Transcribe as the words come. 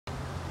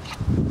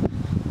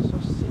So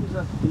it seems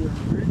that the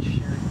ridge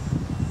here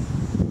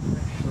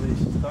actually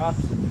stops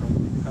it from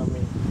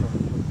becoming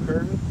from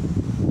curving.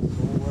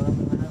 So what I'm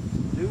going to have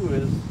to do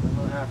is I'm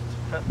going to have to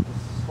cut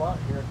this slot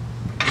here.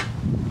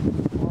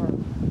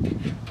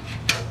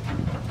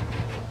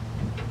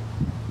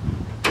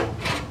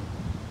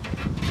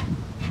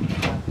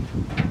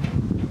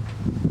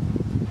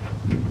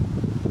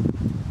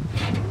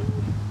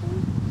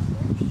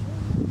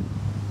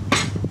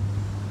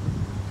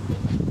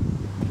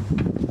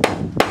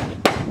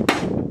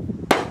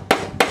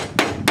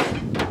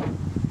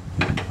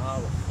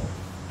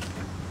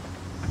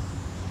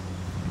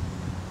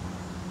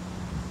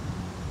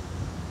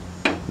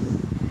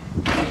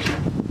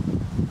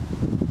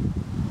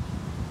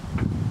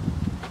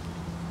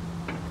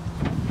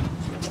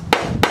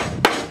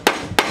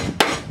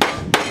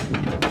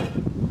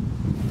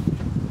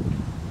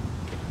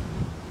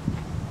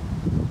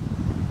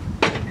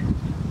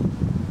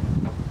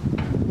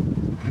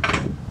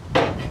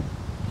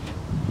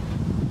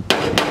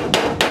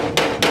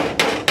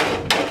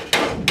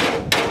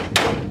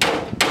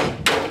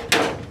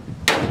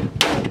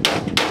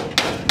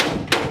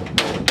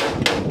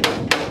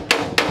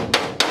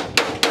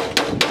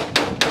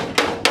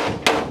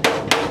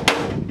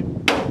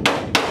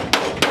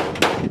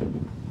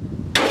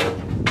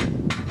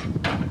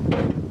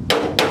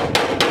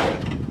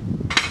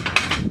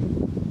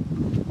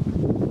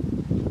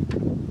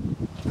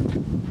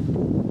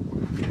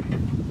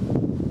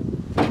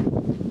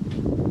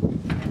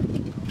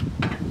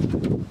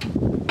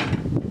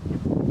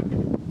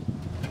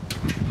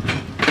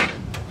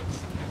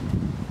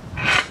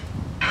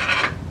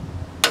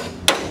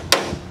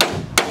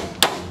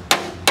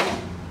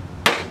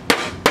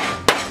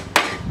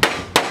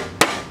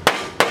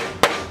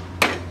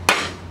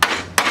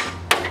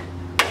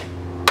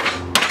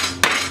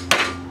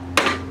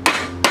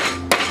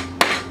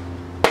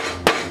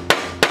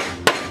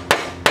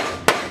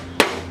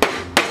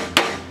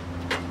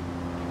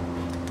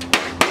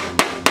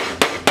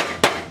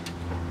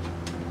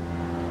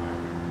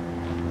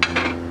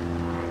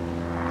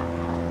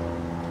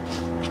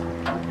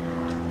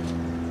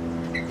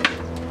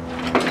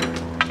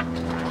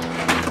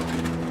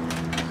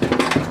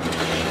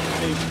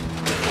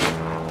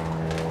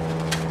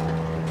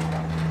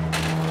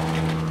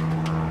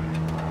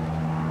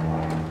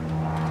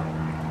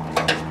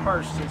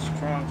 Part's still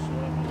strong, so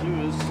what I'm going to do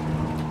is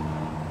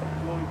I'm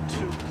going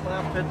to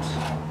clamp it.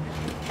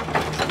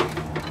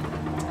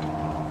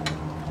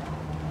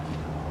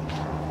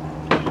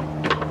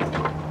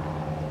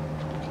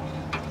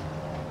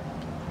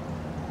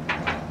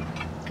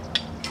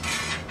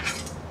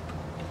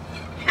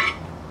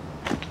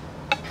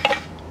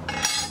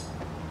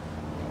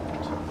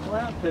 To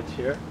clamp it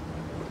here.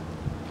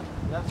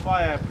 That's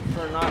why I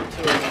prefer not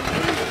to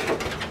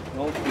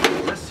remove it,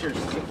 because this here is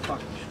so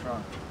fucking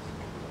strong.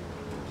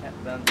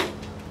 Can't bend it.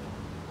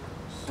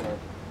 So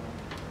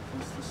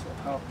this will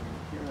help me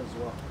here as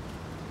well.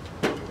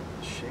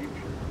 The shape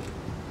here.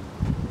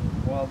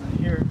 Well then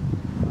here,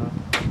 but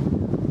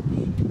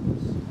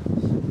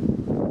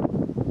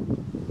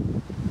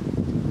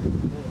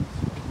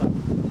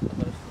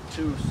if the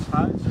two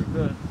sides are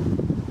good,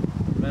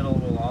 the middle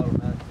will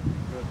automatically be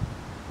good.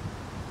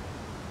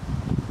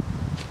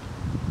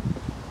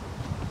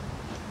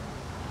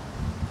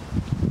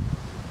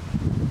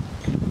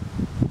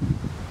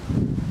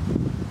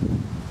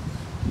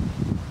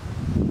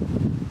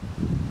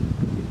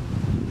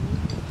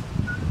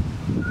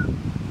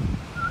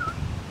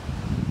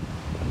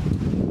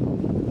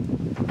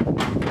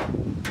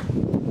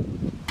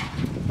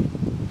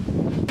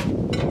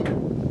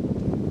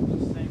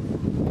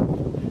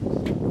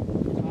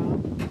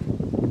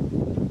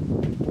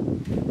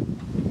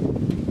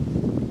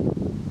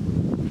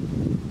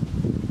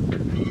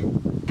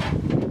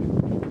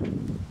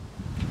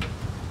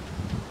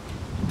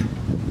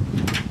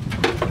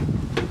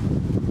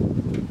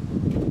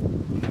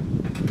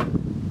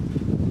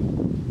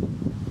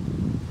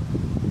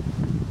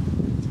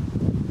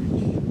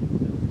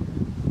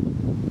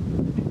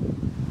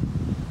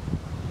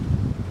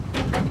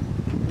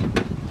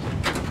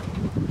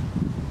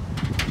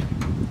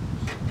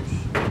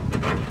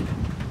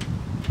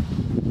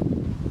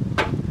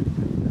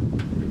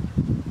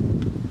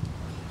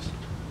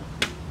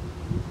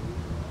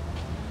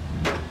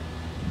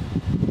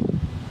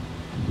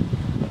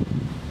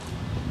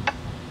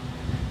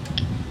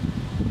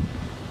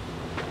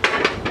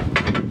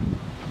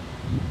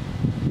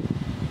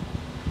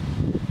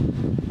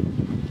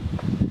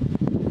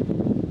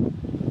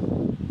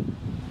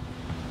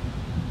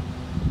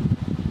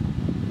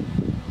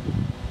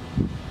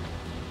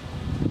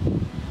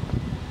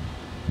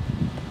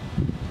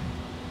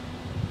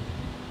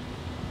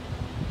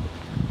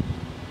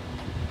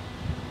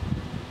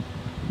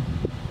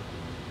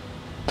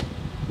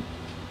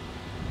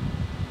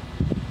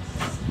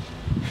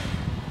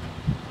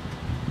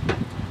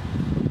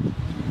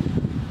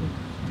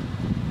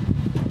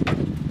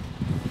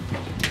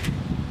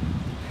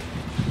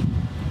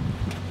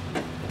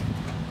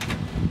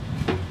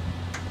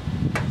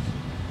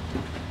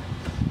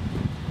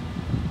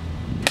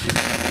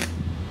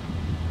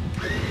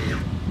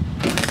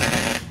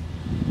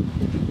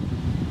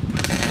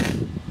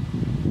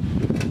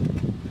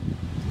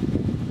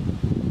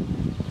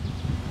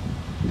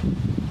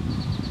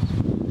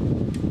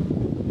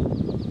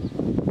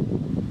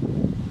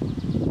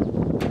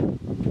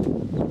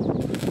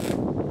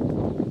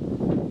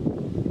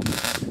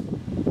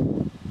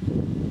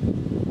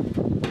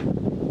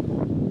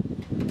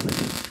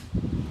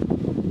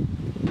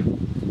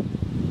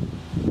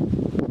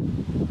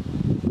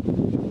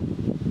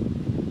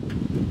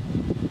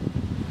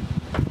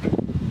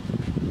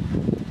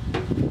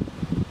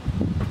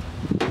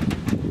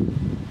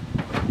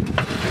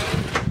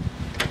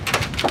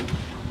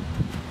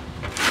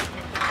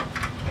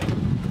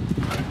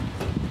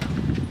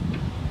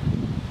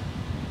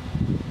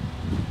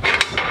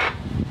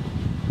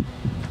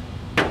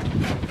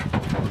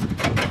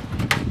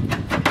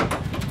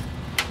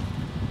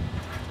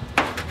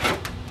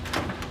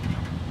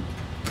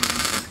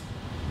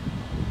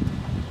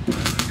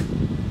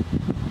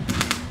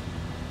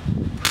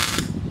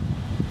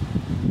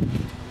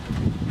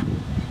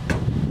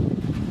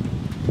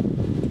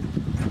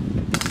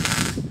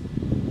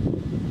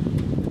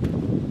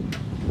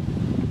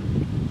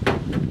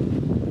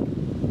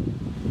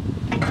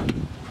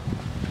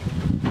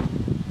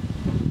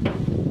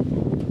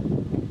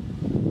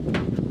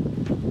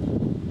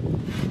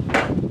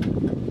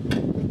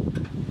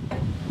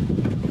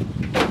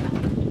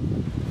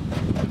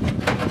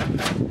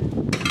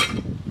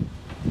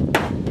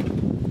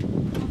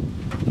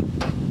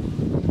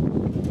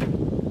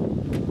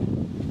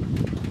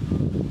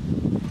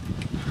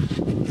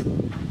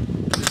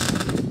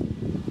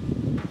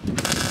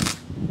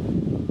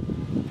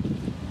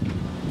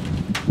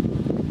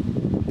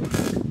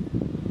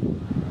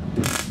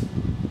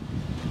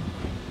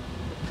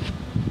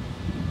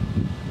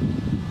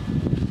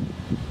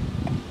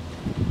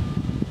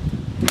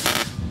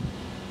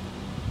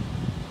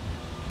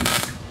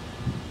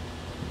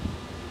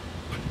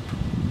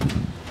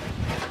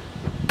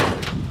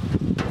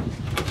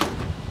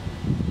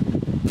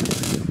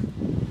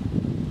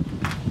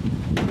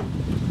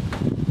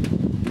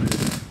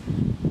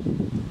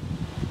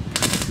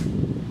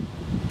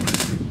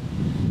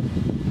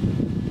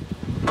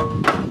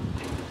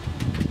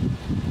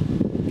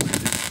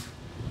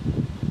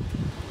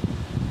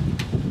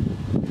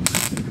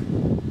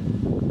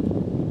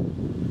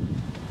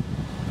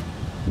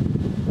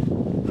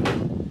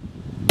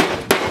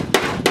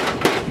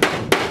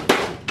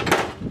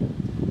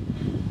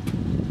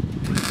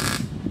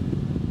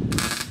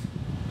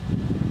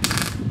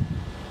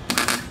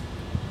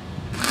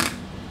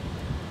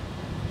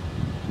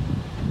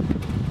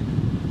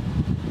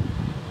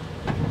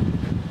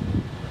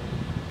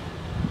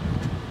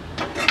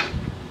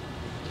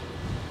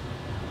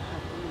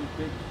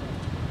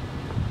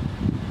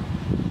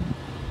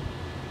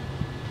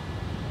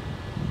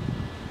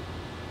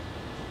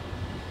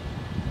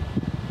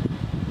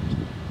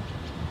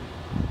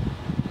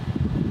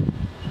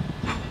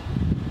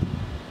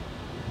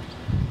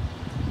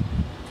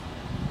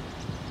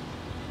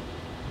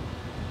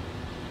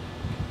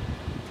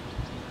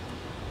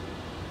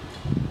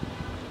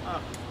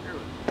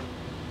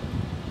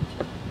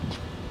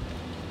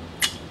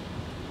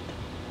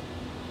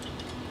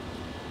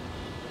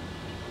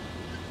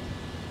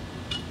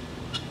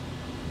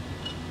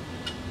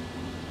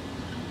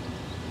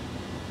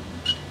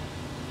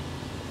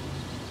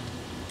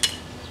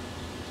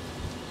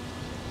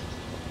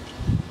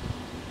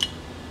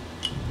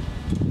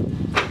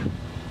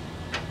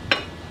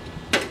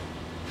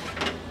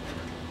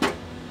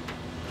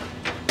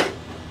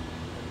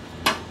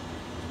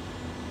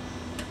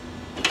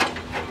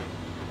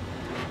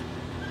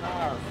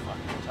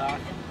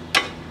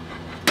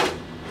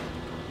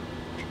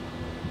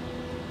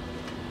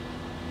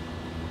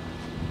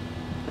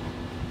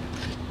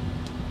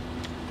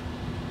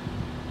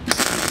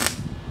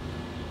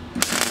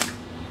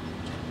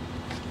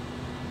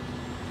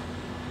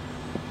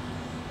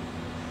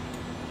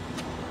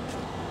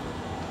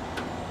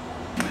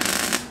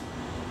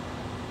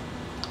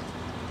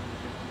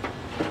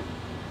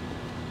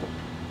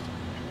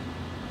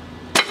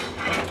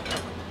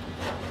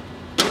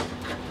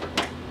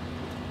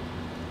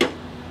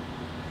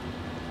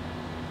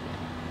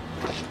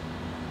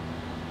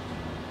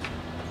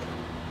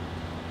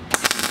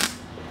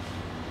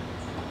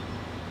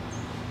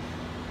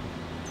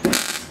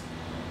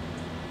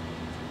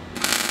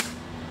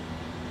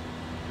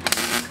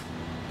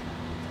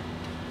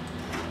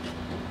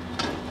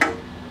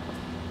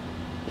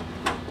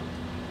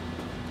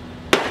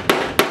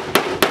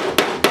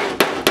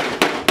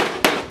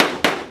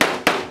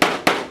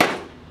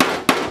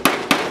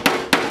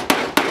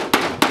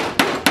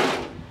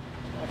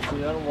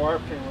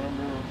 Unwarping,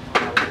 remember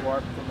how we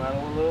warped the metal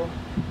a little?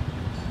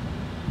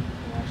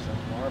 And actually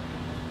unwarp.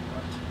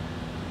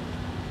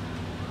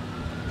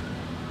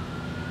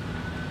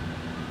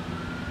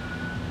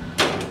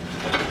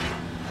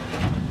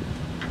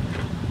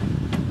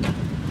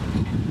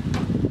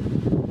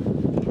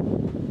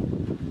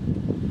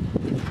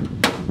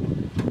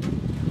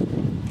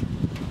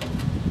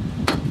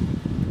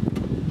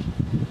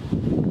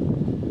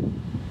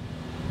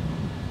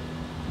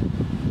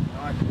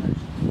 Now I can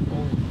actually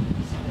fold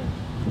this in.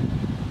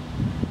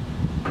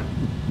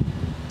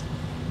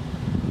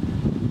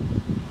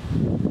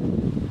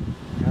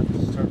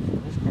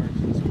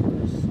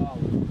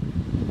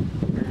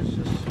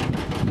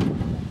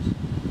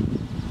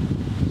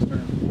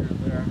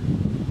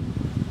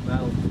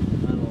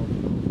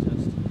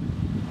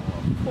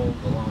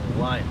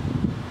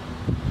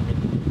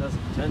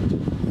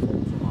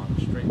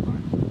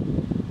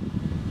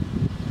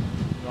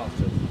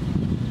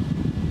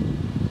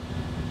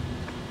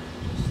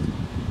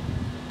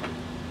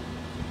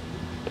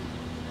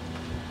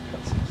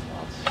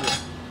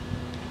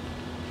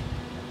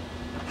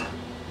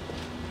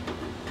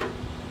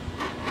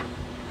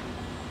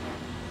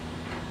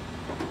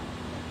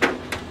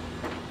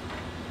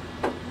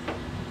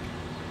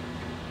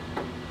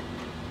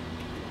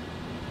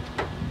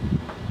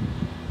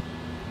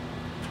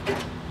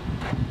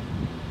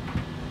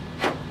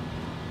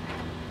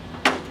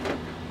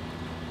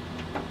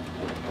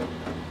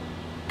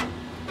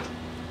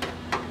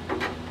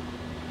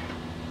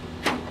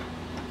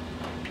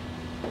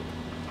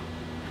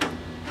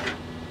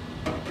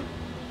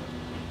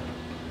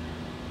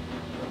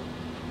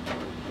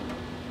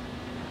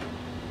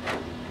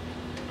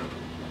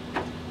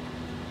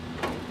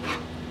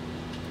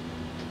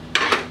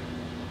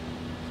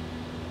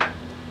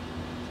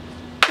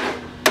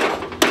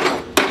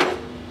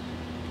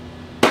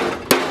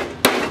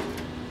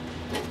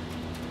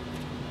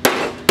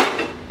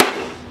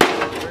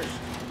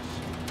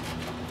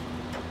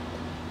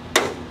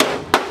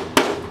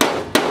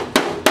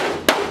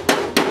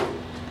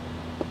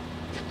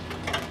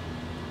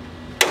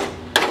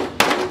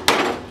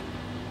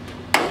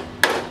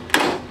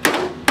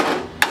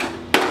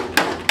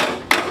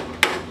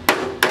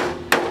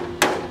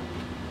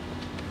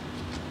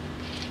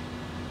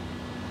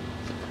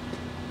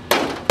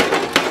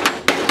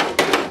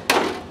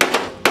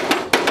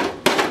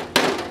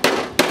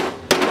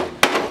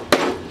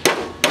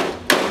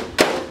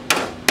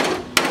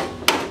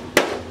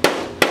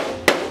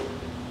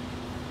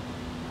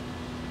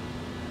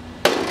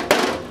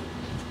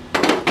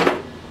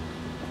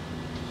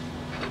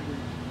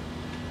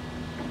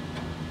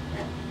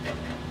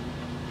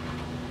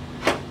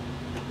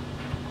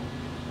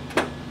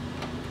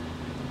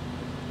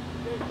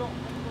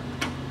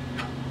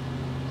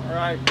 All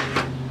right.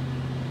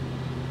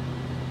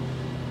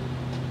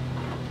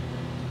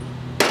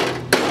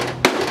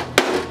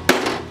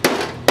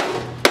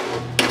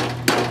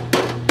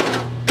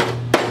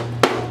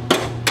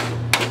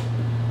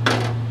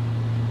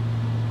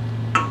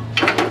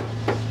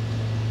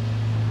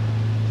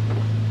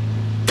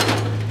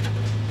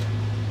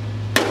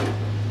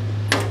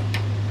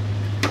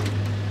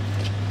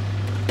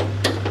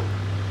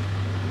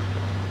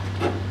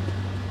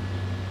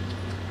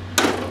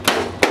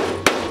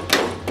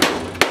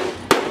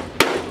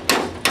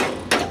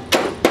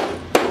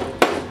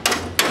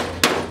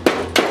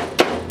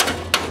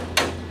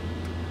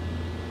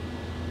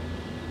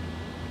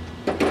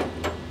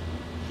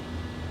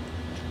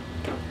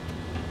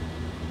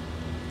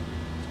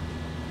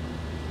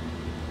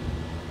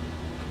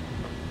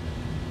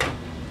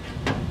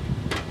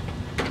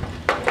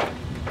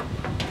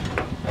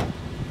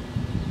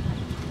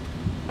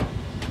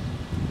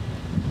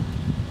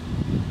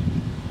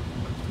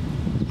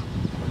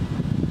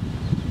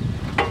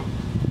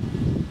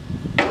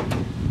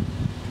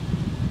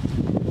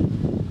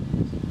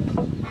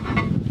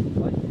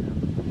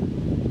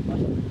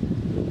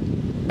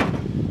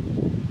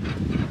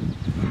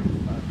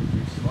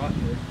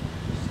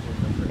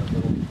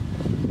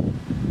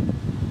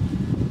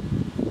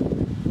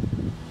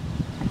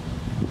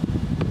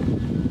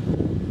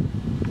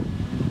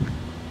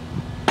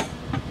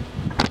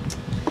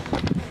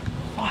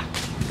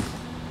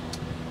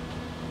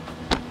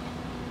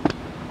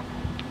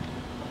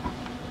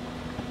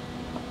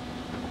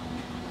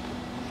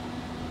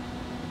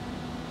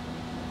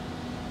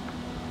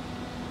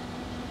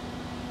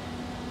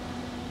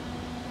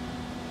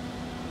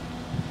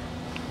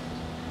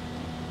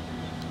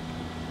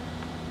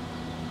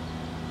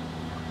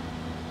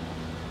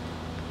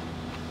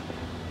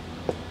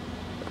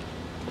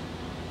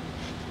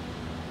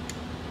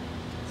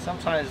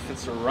 Sometimes if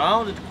it's a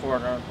rounded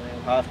corner, then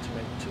you'll have to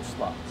make 2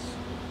 slots.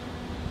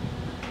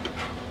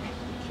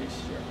 In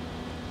case you're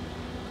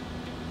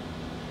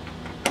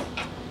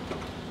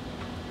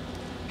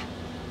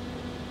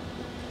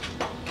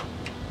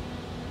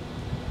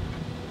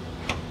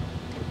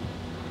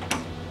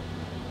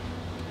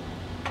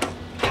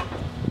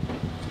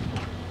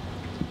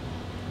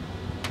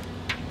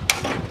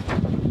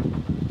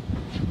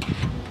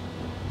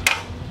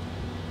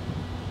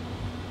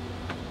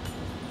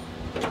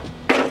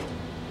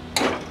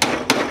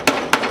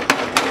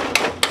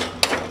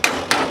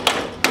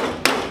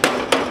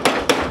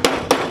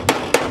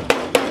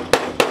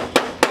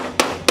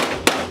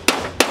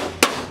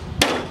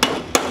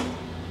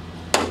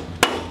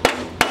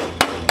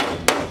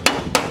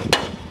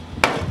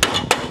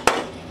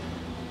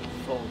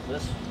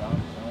this one down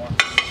because I want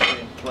this to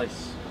stay in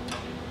place.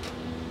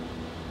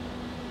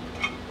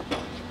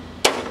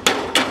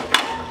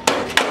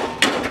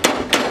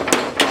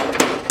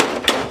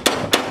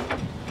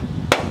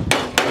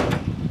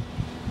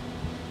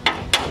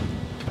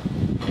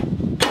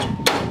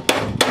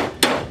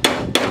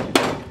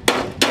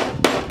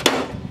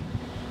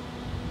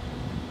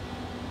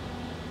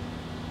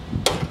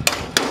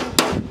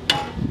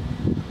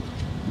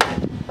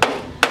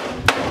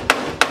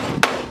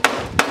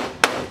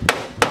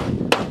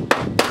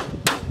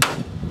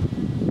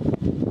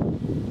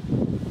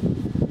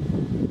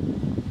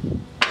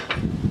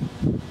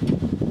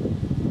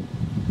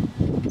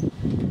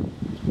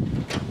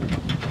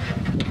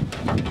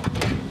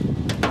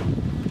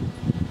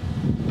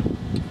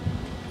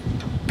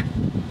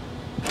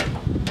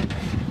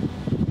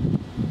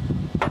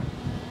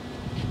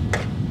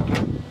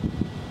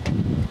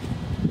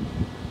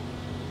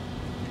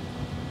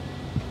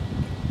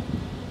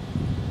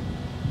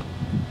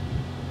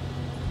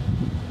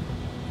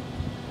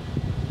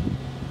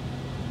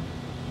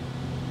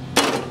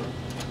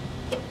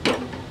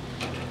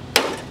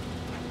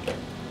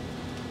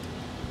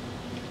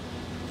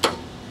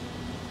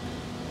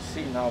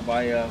 See now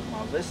by now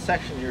this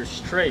section here is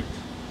straight,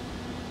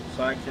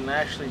 so I can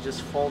actually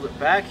just fold it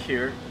back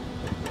here.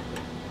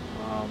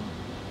 How can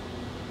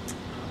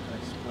I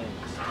explain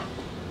this?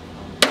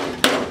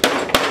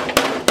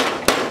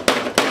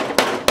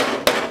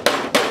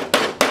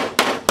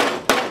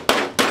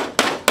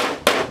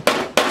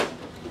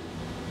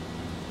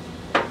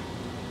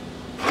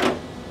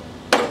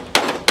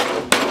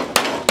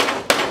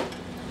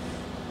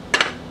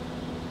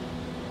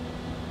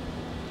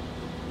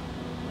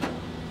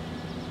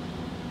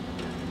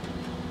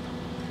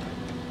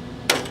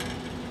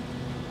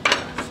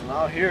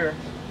 Now here,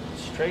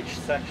 straight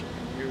section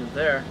from here to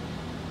there.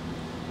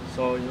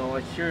 So you know,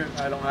 like here,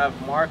 I don't have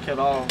mark at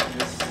all.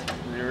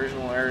 The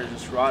original area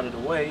just rotted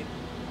away.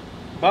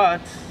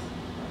 But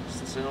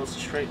since I know it's a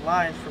straight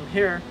line from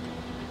here,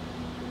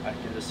 I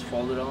can just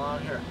fold it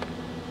along here.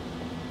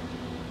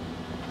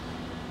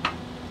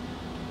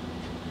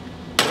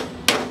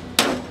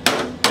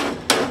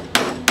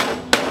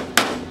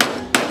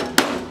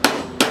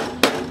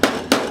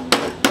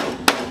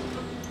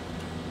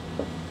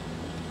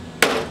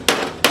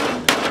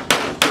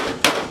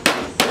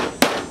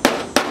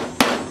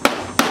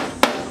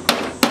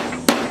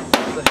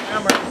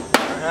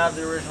 I have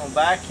the original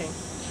backing.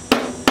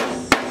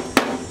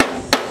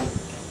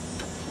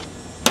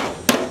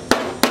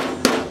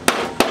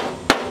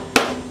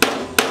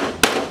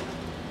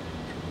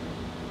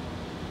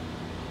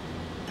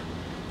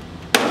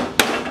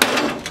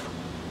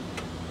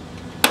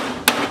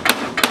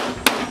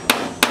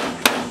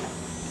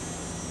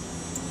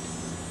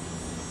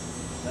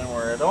 Then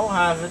where I don't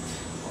have it,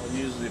 I'll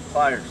use the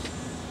pliers.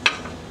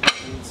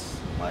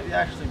 It might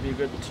actually be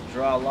good to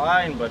draw a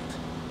line, but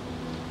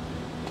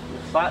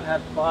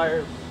flathead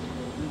pliers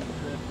will do the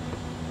trick.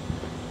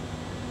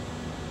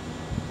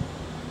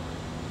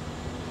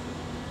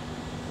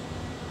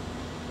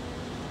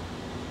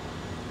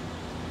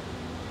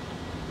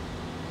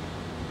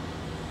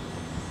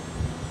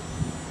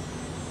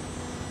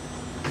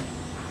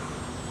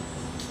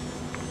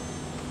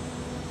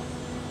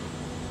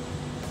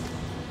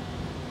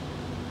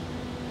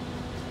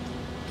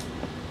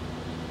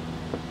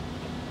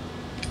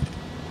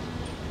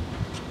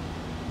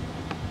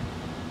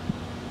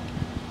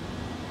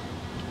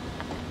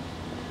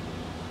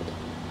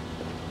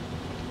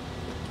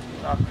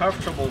 not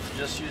comfortable with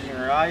just using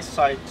your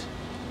eyesight,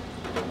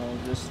 you know,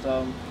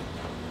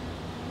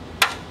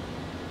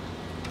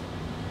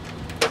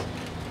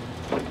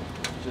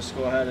 just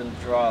go ahead and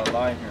draw a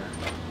line here.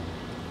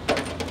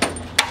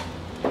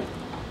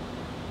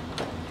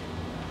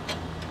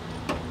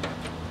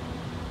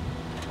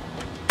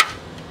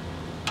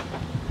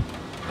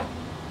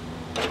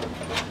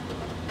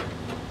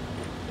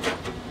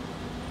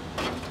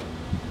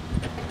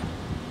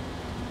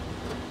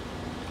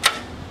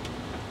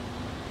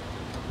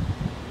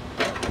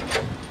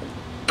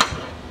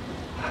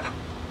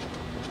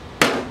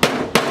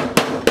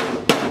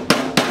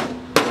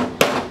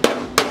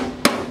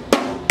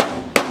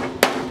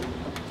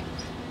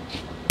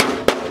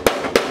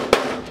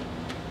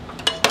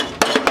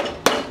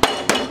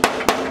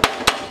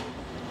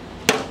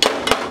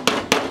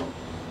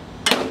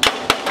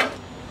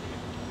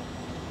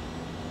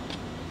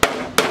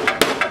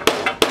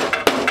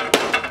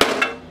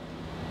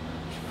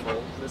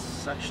 This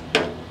section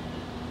here,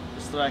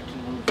 just so that I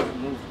can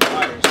move the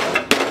wires.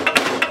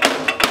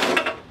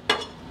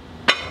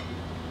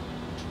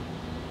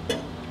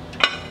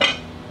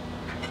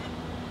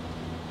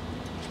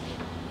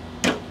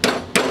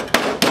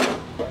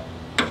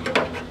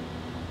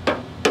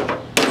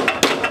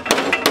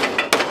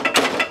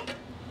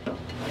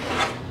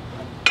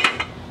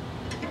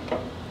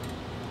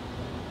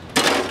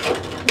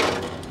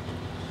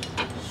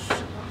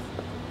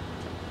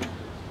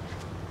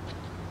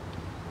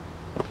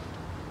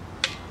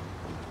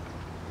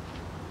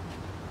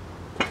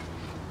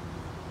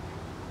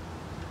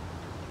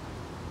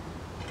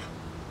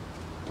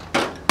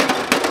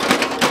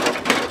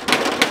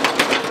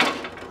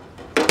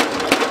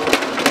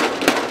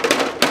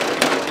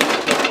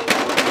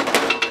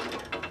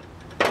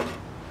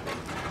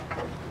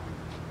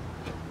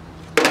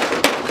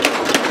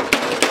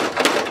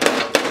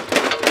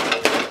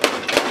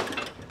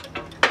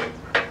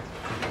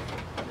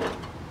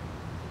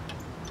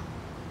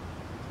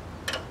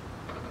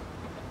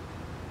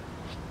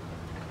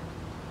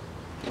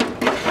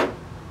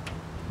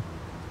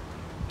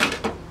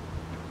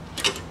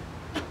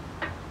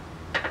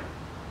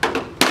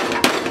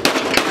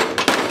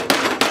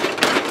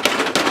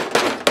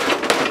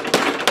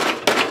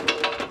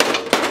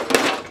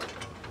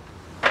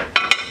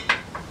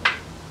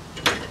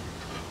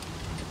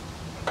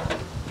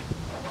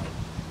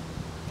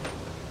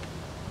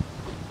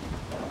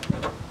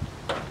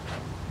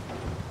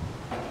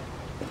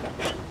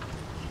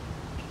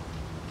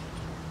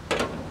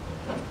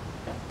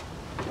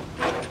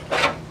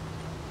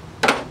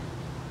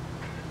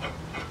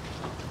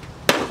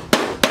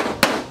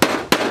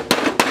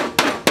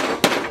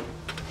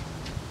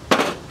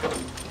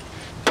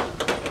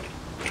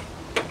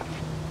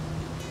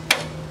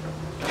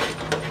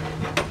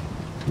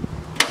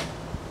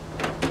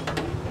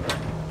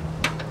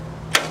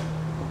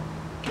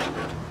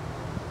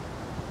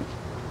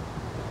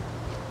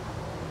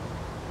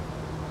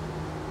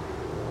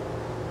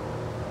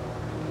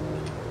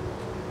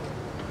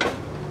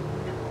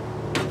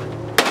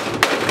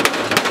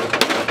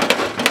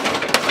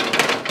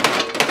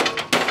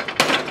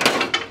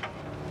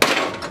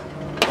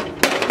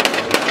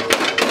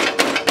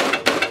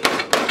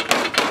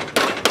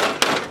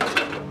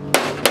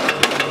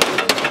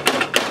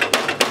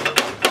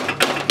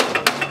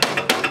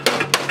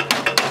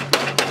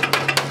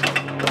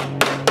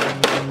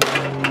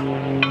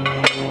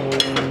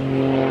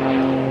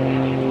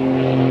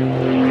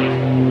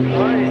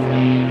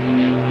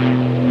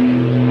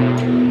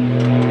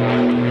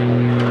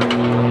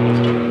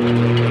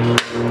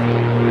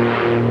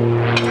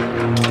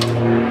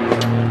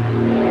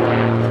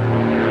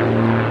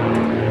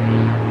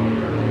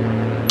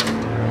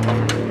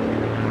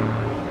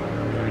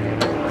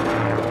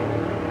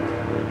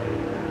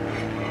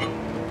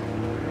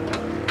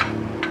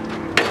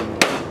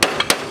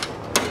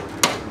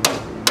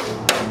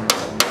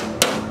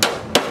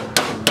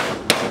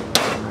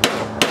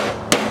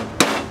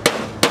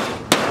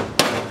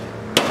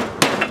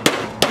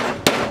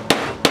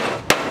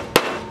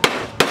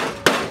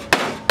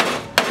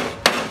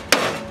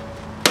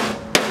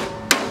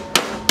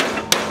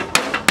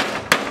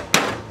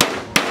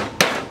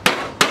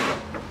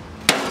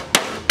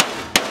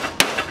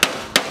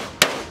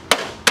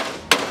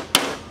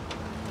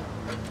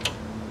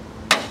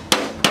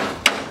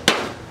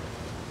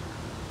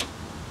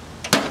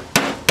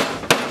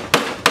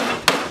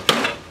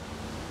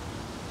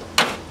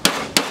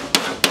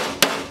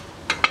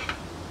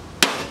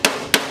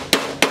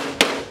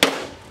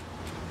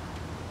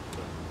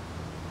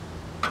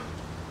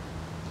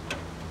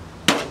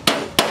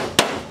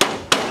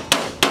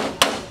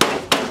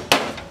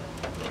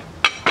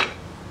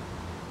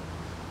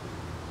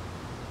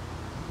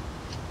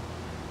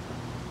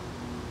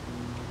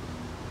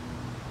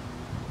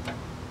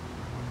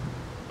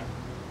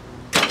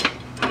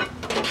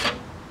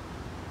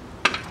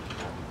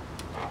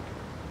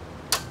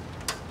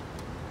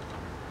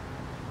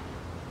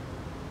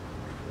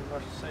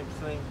 much the same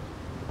thing.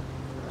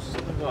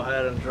 Let's go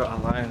ahead and draw a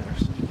line there.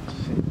 So you can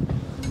see.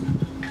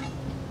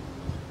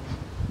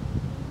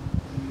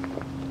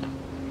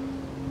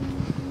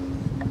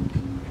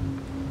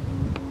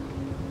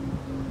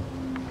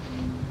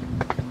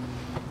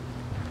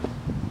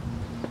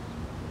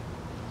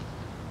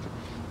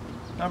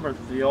 Remember,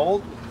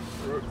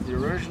 the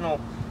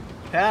original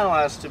panel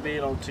has to be,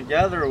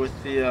 together with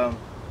the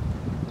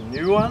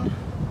new one.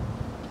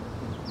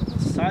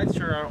 The sides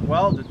here aren't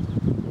welded,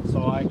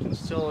 so I can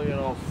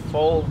still,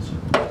 fold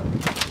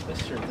this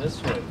here this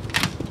way.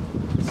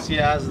 See,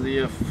 as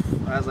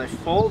I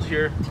fold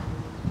here,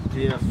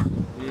 these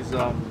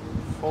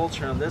folds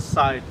here on this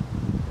side,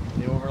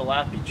 they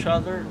overlap each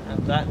other,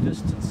 and that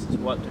distance is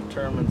what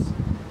determines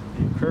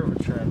the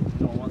curvature.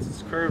 And once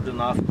it's curved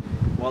enough,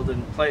 welded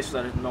in place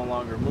so that it no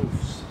longer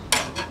moves.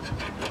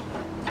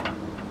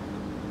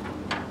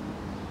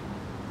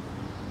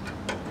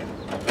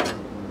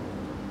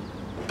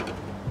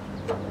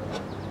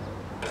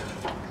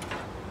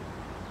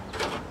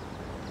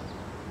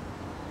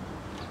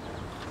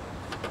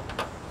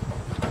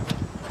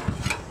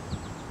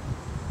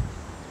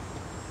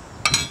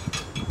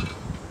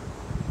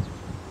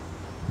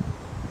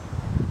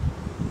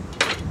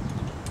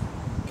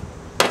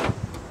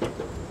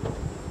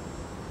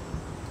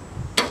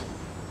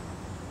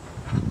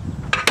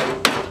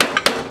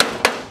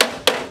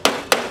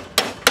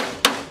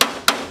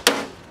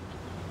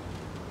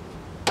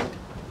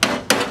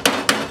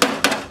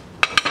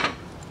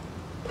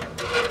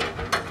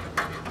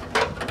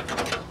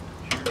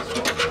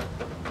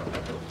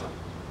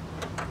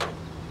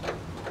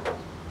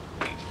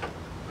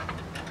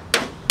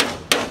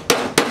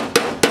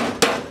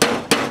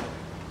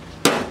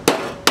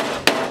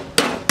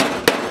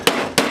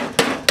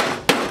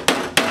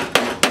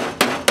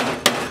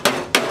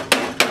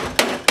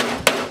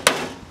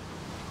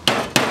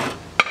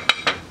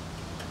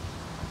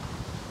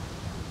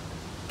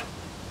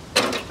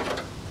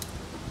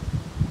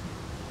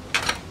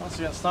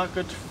 It's not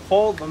good to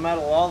fold the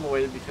metal all the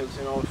way, because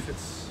if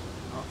it's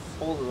not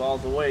folded all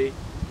the way,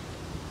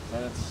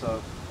 then it's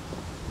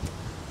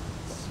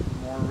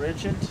more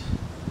rigid.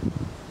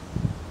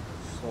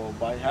 So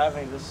by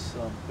having this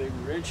big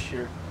ridge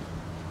here,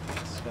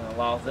 it's going to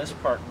allow this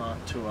part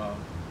not to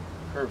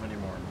curve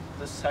anymore.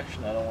 This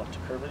section I don't want to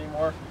curve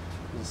anymore,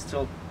 because it's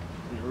still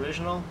the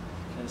original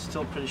and it's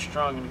still pretty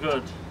strong and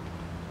good.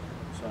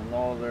 So I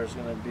know there's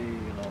going to be,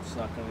 it's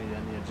not going to need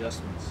any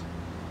adjustments.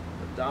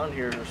 But down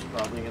here, it's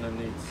probably going to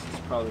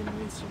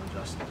need some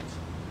adjustments.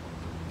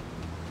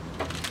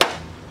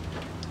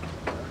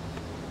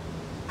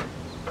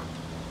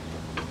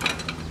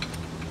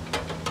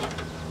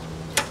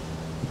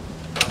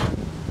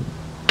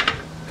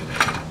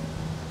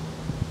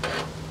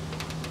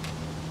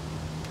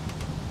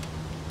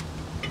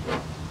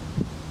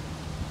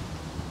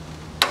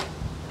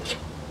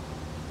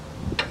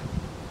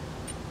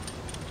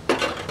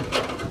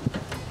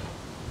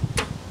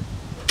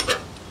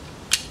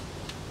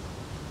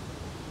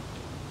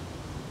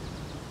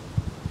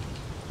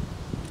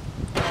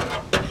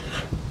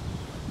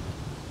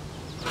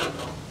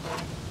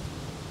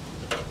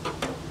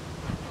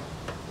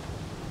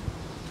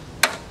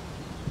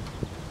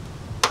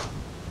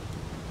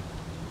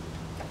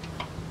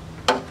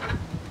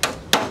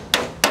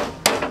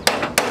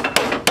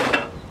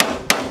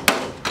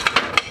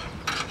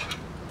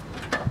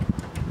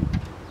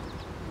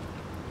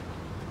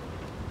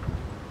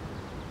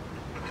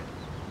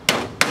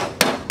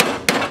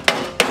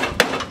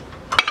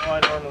 I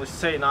normally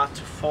say not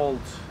to fold,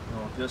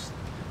 just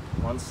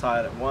one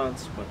side at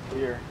once, but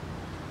here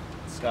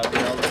it's got to be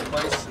all in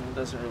place, and it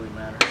doesn't really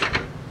matter.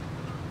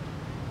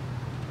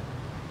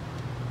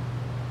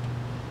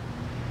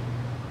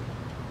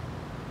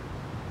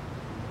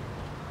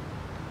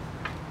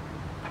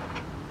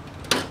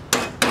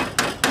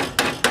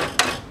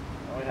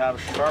 Now we have a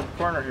sharp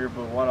corner here,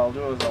 but what I'll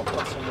do is I'll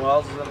put some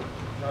welds in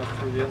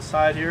through the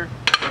inside here.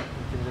 You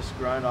can just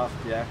grind off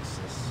the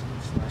excess.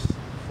 It's nice and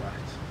flat.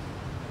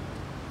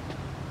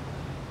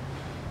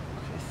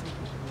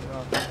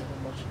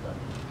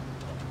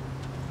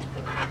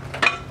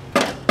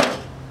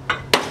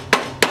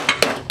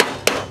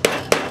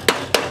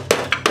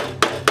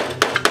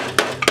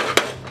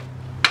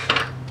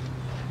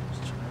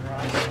 Just turn it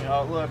around and see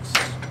how it looks.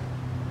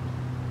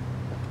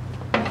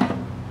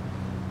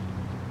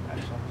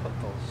 Actually, I'll put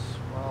those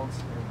welds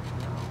in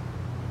now.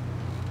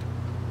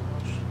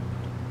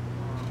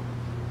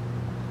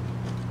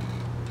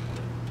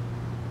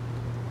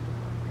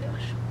 Yeah, I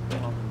should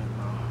put them in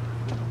now.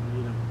 We don't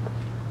need them.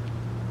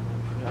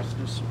 We have to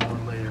do some more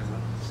later,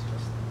 then it's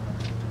just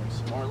doing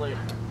some more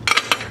later.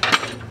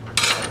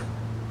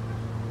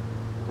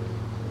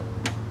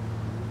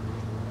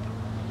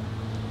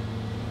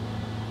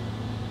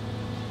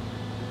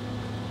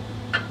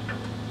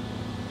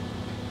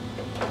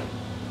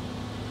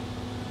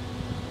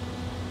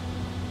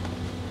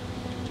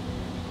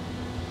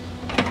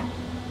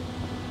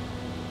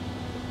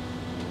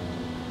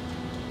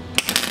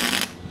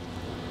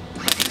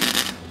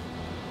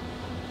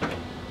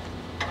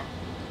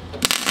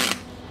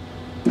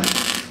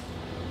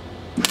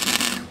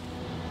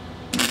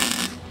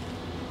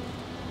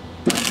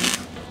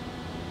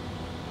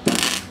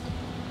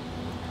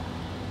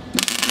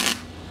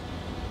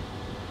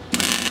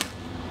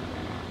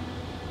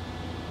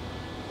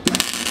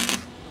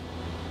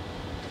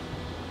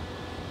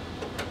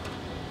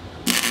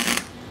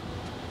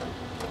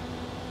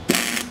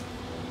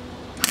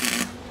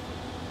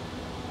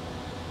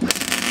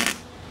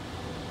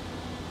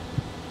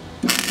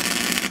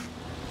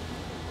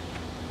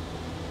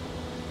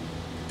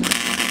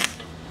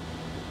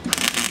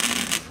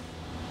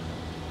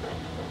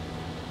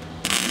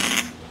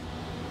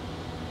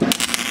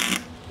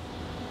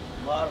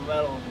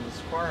 metal in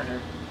this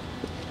corner.